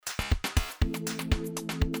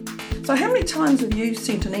So how many times have you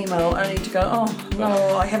sent an email only to go, oh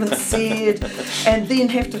no, I haven't said, and then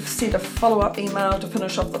have to send a follow-up email to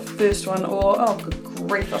finish off the first one, or oh good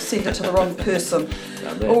grief, I've sent it to the wrong person,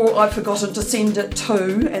 or I've forgotten to send it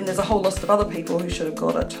to, and there's a whole list of other people who should have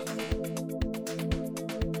got it.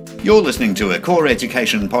 You're listening to a Core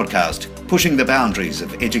Education podcast, pushing the boundaries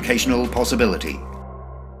of educational possibility.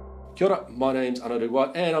 Kia ora, my name's Anaru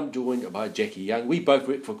White and I'm joined by Jackie Young. We both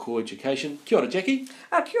work for Core Education. Kia ora, Jackie.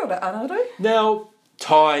 Kia ora, Anaru. Now,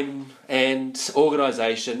 time and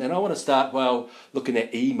organisation, and I want to start, looking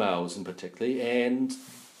at emails in particular, and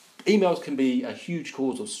emails can be a huge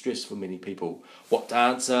cause of stress for many people. What to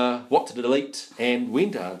answer, what to delete, and when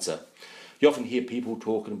to answer. You often hear people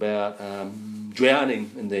talking about drowning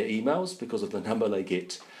in their emails because of the number they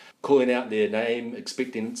get, calling out their name,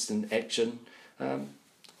 expecting instant action.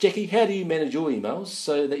 Jackie, how do you manage your emails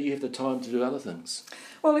so that you have the time to do other things?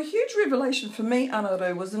 Well, a huge revelation for me,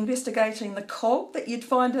 Anaru, was investigating the cog that you'd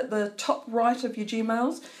find at the top right of your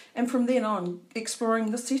Gmails, and from then on, exploring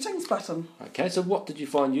the settings button. Okay, so what did you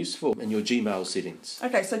find useful in your Gmail settings?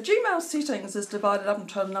 Okay, so Gmail settings is divided up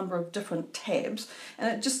into a number of different tabs, and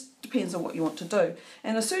it just depends on what you want to do.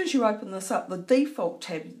 And as soon as you open this up, the default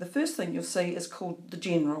tab, the first thing you'll see is called the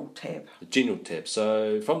General tab. The General tab.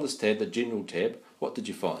 So from this tab, the General tab, what did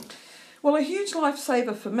you find? Well, a huge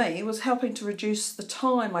lifesaver for me was helping to reduce the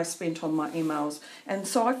time I spent on my emails, and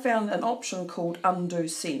so I found an option called Undo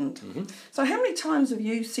Send. Mm-hmm. So how many times have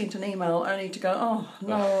you sent an email only to go, oh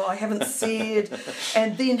no, I haven't said,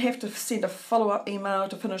 and then have to send a follow-up email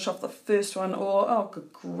to finish off the first one, or oh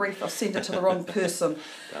good grief, I've sent it to the wrong person,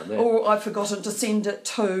 or I've forgotten to send it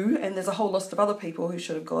to, and there's a whole list of other people who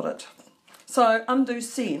should have got it. So Undo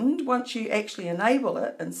Send, once you actually enable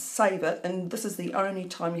it and save it, and this is the only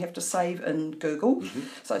time you have to save in Google,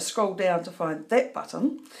 so scroll down to find that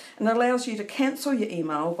button, and it allows you to cancel your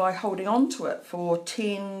email by holding on to it for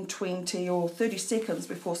 10, 20 or 30 seconds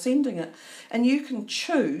before sending it, and you can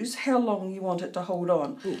choose how long you want it to hold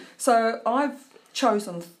on. Ooh. So I've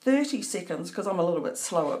chosen 30 seconds because I'm a little bit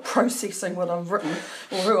slow at processing what I've written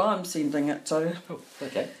or who I'm sending it to. Oh,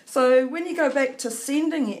 okay. So when you go back to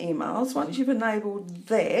sending your emails, once you've enabled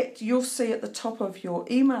that, you'll see at the top of your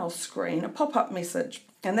email screen a pop-up message,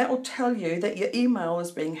 and that will tell you that your email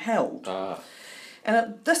is being held. And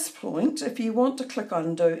at this point, if you want to click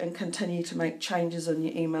undo and continue to make changes in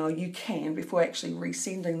your email, you can before actually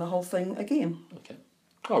resending the whole thing again. Okay.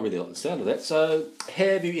 I really like the sound of that. So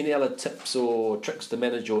have you any other tips or tricks to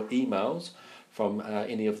manage your emails from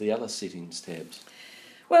any of the other settings tabs?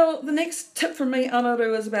 Well, the next tip from me,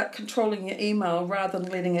 Anaru, is about controlling your email rather than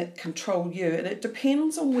letting it control you. And it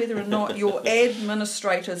depends on whether or not your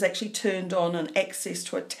administrator has actually turned on an access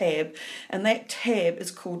to a tab. And that tab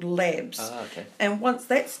is called Labs. Okay. And once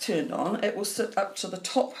that's turned on, it will sit up to the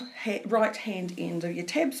top right-hand end of your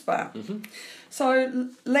tabs bar. Mm-hmm. So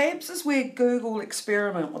Labs is where Google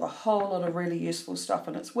experiment with a whole lot of really useful stuff,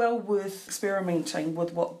 and it's well worth experimenting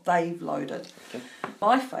with what they've loaded. Okay.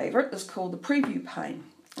 My favourite is called the Preview pane,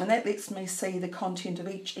 and that lets me see the content of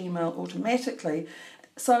each email automatically.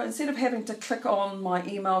 So instead of having to click on my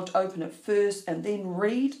email to open it first and then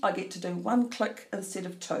read, I get to do one click instead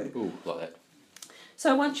of two. Ooh, like that.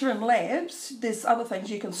 So once you're in Labs, there's other things.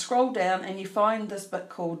 You can scroll down and you find this bit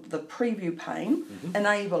called the Preview pane,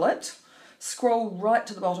 enable it, scroll right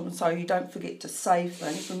to the bottom so you don't forget to save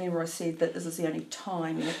things. Remember I said that this is the only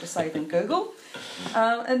time you have to save in Google.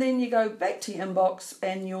 And then you go back to your inbox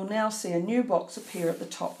and you'll now see a new box appear at the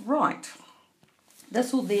top right.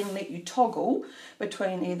 This will then let you toggle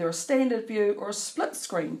between either a standard view or a split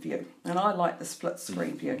screen view. And I like the split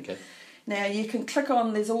screen view. Okay. Now you can click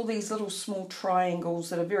on, there's all these little small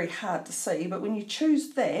triangles that are very hard to see, but when you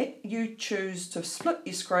choose that, you choose to split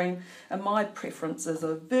your screen, and my preference is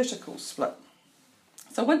a vertical split.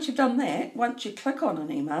 So once you've done that, once you click on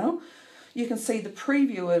an email, you can see the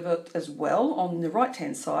preview of it as well on the right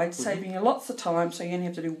hand side, saving you lots of time, so you only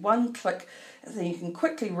have to do one click, and then you can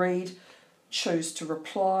quickly read, choose to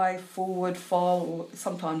reply, forward, file, or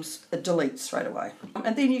sometimes delete straight away.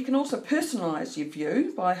 And then you can also personalise your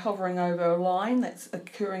view by hovering over a line that's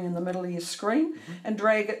occurring in the middle of your screen and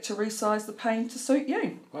drag it to resize the pane to suit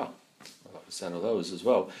you. Wow, I like the sound of those as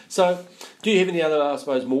well. So do you have any other, I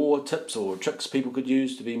suppose, more tips or tricks people could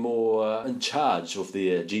use to be more in charge of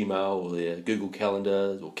their Gmail or their Google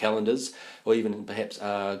Calendar or calendars, or even perhaps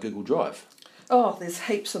Google Drive? Oh, there's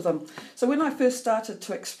heaps of them. So when I first started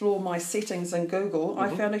to explore my settings in Google,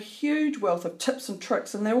 I found a huge wealth of tips and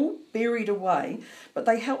tricks, and they're all buried away, but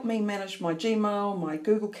they help me manage my Gmail, my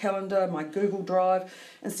Google Calendar, my Google Drive,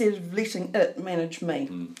 instead of letting it manage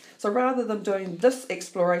me. So rather than doing this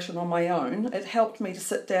exploration on my own, it helped me to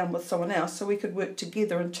sit down with someone else so we could work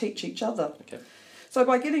together and teach each other. Okay. So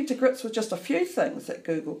by getting to grips with just a few things that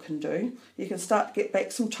Google can do, you can start to get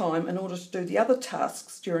back some time in order to do the other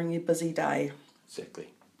tasks during your busy day. Exactly.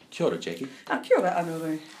 Kia ora, Jackie. Kia ora,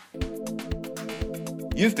 Anuru.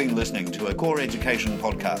 You've been listening to a Core Education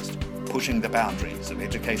podcast, pushing the boundaries of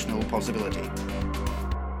educational possibility.